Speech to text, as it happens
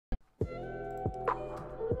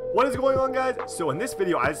What is going on, guys? So in this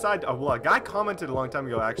video I decided, well, a guy commented a long time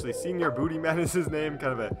ago, actually, Senior Booty Man is his name,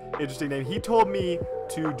 kind of an interesting name. He told me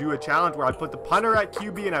to do a challenge where I put the punter at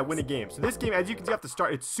QB and I win a game. So this game, as you can see off the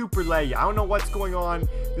start, it's super laggy. I don't know what's going on.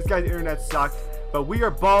 This guy's internet sucked, but we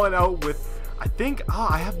are balling out with, I think,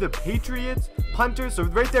 I have the Patriots punter. So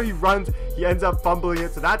right there he runs, he ends up fumbling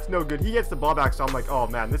it, so that's no good. He gets the ball back, so I'm like, oh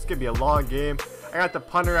man, this could be a long game. I got the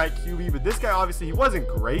punter at QB, but this guy, obviously, he wasn't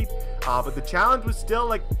great, but the challenge was still,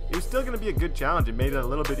 like, it was still going to be a good challenge. It made it a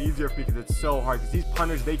little bit easier for me because it's so hard, because these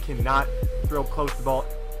punters, they cannot throw close to the ball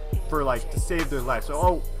for, like, to save their life.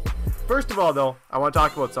 So, first of all, though, I want to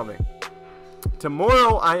talk about something.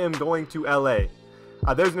 Tomorrow, I am going to LA.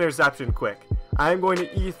 There's an interception quick. I am going to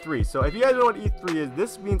E3. So if you guys don't know what E3 is,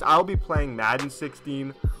 this means I'll be playing Madden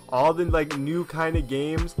 16, all the like new kind of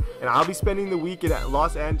games, and I'll be spending the week in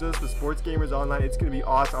Los Angeles, the Sports Gamers Online. It's going to be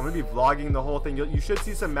awesome. I'm going to be vlogging the whole thing. You should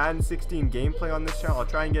see some Madden 16 gameplay on this channel. I'll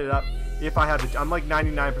try and get it up if I have it. I'm like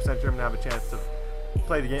 99% sure I'm going to have a chance to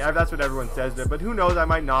play the game. That's what everyone says there, but who knows, I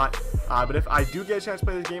might not. But if I do get a chance to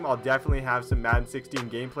play this game, I'll definitely have some Madden 16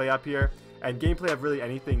 gameplay up here, and gameplay of really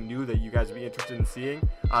anything new that you guys would be interested in seeing.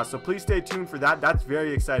 So please stay tuned for that. That's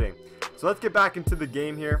very exciting. So let's get back into the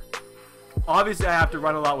game here. Obviously, I have to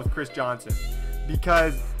run a lot with Chris Johnson,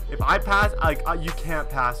 because if I pass, like, you can't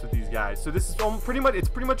pass with these guys. So this is pretty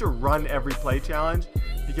much a run every play challenge,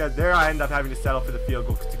 because there I end up having to settle for the field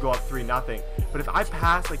goal to go up 3-0. But if I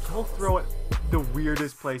pass, like, he'll throw it the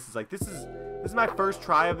weirdest places. Like, this is my first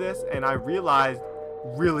try of this, and I realized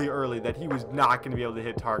really early that he was not going to be able to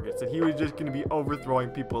hit targets, that he was just going to be overthrowing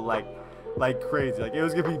people like crazy. Like, it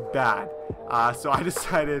was going to be bad. So I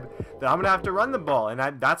decided that I'm going to have to run the ball, and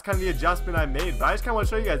that's kind of the adjustment I made. But I just kind of want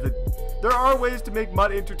to show you guys that there are ways to make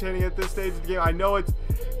mud entertaining at this stage of the game. I know it's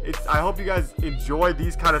I hope you guys enjoy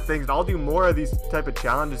these kind of things. I'll do more of these type of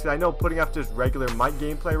challenges. I know putting up just regular mud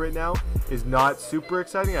gameplay right now is not super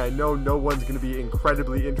exciting. I know no one's going to be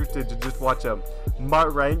incredibly interested to just watch a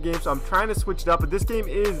mud rank game, so I'm trying to switch it up. But this game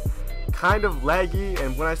is kind of laggy,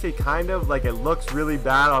 and when I say kind of, like, it looks really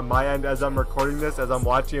bad on my end as I'm recording this, as I'm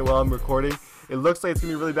watching it while I'm recording. It looks like it's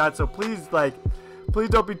gonna be really bad, so please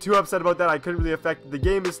don't be too upset about that. I couldn't really affect it. The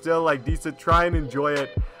game is still like decent. Try and enjoy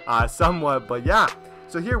it somewhat. But yeah,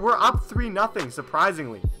 so here we're up 3-0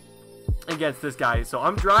 surprisingly against this guy. So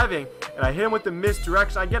I'm driving and I hit him with the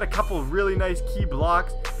misdirection. I get a couple of really nice key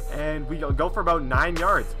blocks, and we go for about 9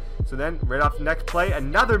 yards. So then right off the next play,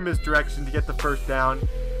 another misdirection to get the first down.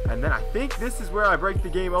 And then I think this is where I break the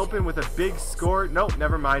game open with a big score. Nope,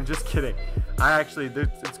 never mind, just kidding.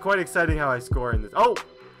 It's quite exciting how I score in this. Oh,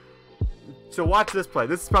 so watch this play.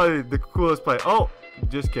 This is probably the coolest play. Oh,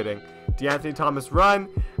 just kidding. DeAnthony Thomas run,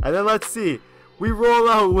 and then let's see. We roll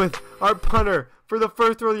out with our punter for the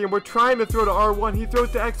first throw of the game. We're trying to throw to R1. He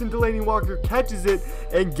throws to X, and Delaney Walker catches it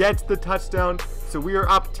and gets the touchdown. So we are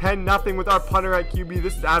up 10-0 with our punter at QB.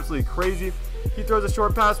 This is absolutely crazy. He throws a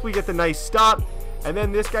short pass. We get the nice stop. And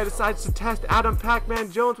then this guy decides to test Adam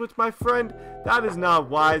Pac-Man Jones, which, my friend, that is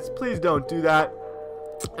not wise. Please don't do that.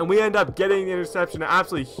 And we end up getting the interception, an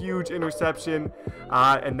absolutely huge interception,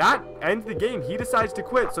 and that ends the game. He decides to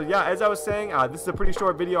quit. So yeah, as I was saying, this is a pretty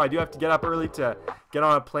short video. I do have to get up early to get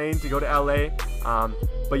on a plane to go to LA.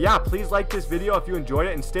 But yeah, please like this video if you enjoyed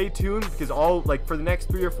it, and stay tuned, because for the next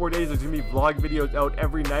 3 or 4 days, there's gonna be vlog videos out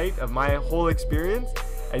every night of my whole experience.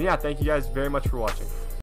 And yeah, thank you guys very much for watching.